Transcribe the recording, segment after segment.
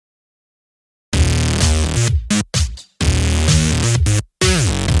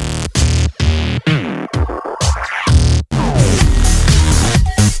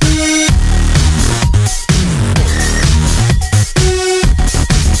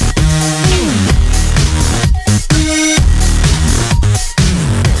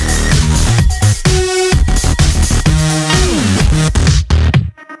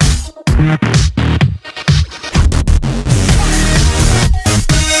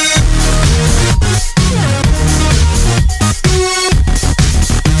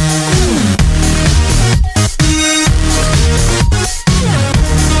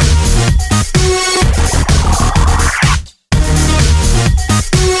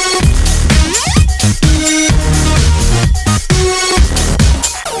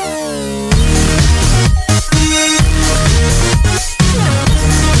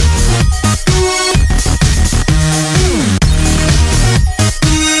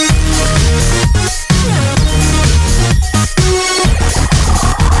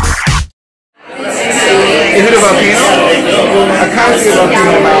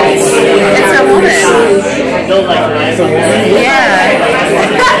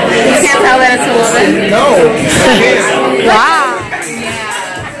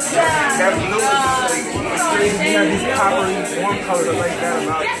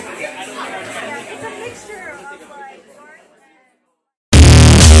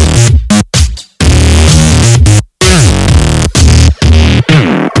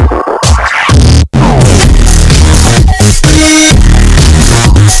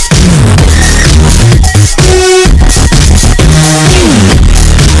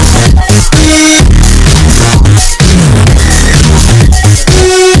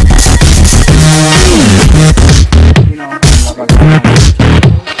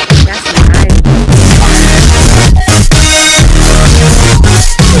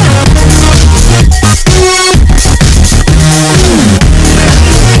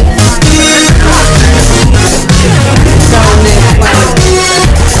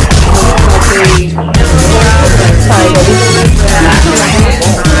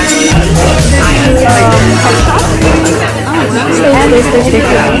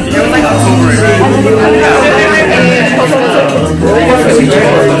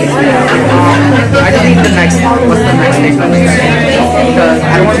need the next, what's the next thing? Because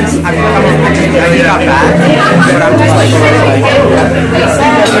I got back, but I'm just like, I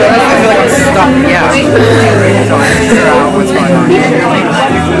feel like I'm stuck, yeah. So I figure out what's going on.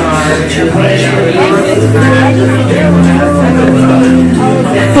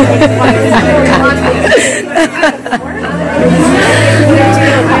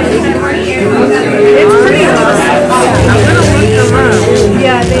 It's pretty awesome. I'm gonna look them up.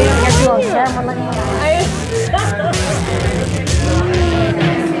 Yeah, they have to go share.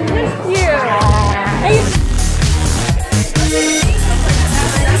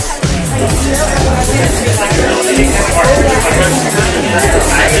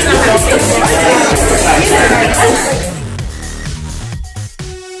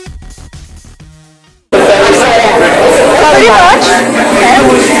 Pretty much.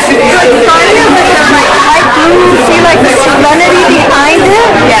 See like the serenity behind it?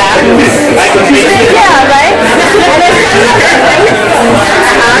 Yeah. Yeah, right? And it's I don't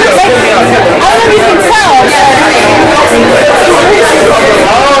know if you can tell,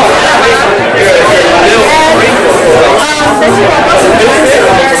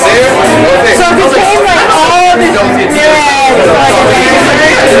 so it became like all this red, like and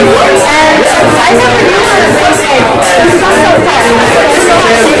I never knew what it was like. It's not so fun. It's so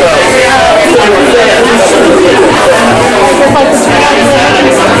like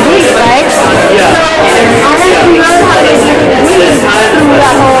right? So I had to learn how to use through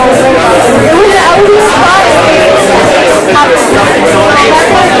that whole thing. It was I was inspired.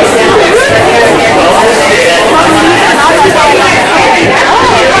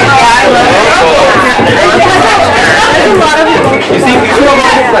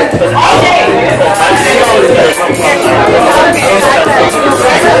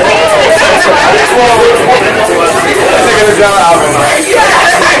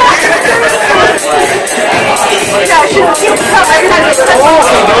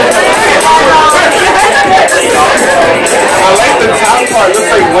 I like the top part.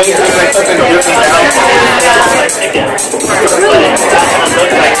 Looks like way too like something different.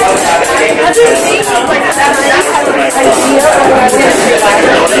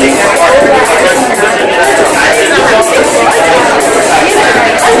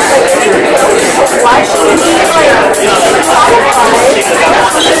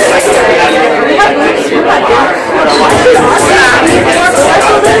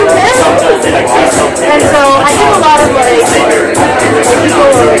 And so I do a lot of like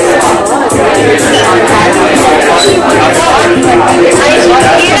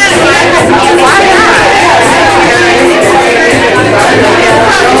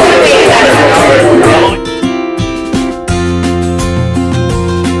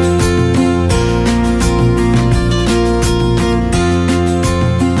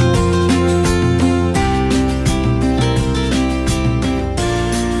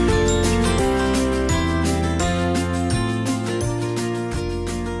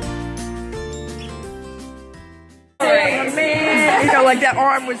like that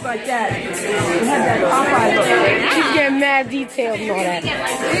arm was like that. It had that Popeye look. She's getting mad detailed and all that.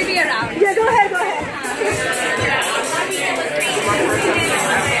 Yeah, go ahead, go ahead.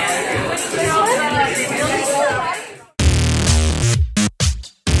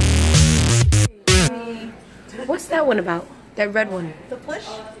 What's that one about? That red one? The push?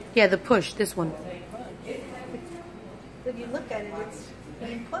 Yeah, the push, this one. If you look at it, it's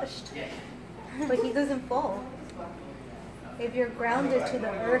being pushed. But he doesn't fall. If you're grounded to the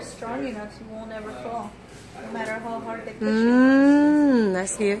earth strong enough, you won't ever fall. No matter how hard they push you. I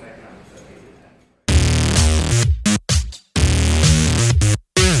see it.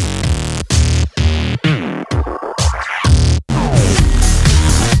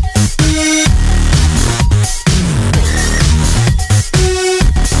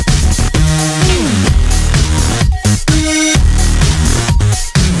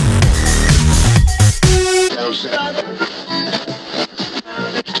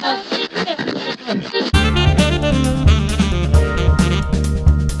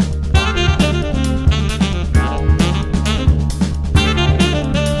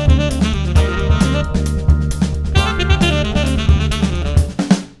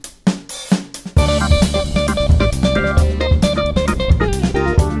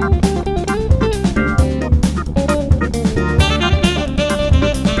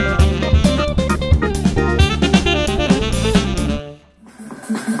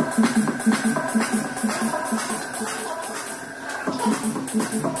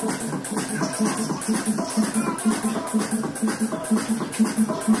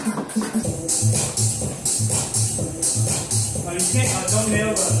 Don't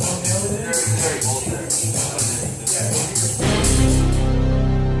nail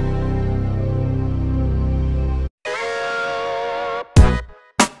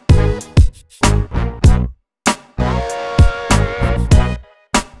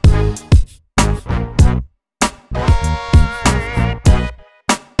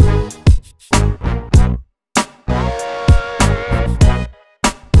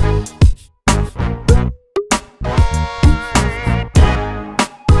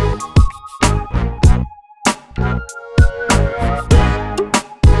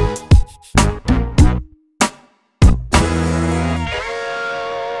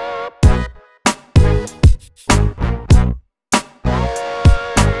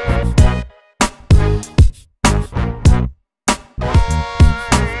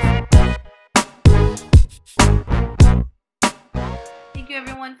Thank you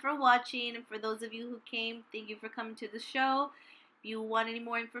everyone for watching, and for those of you who came, thank you for coming to the show. If you want any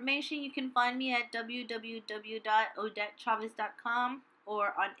more information, you can find me at www.odettechavez.com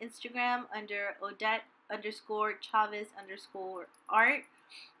or on Instagram under Odette_Chavez_art,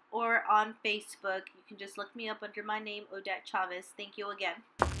 or on Facebook. You can just look me up under my name, Odette Chavez. Thank you again.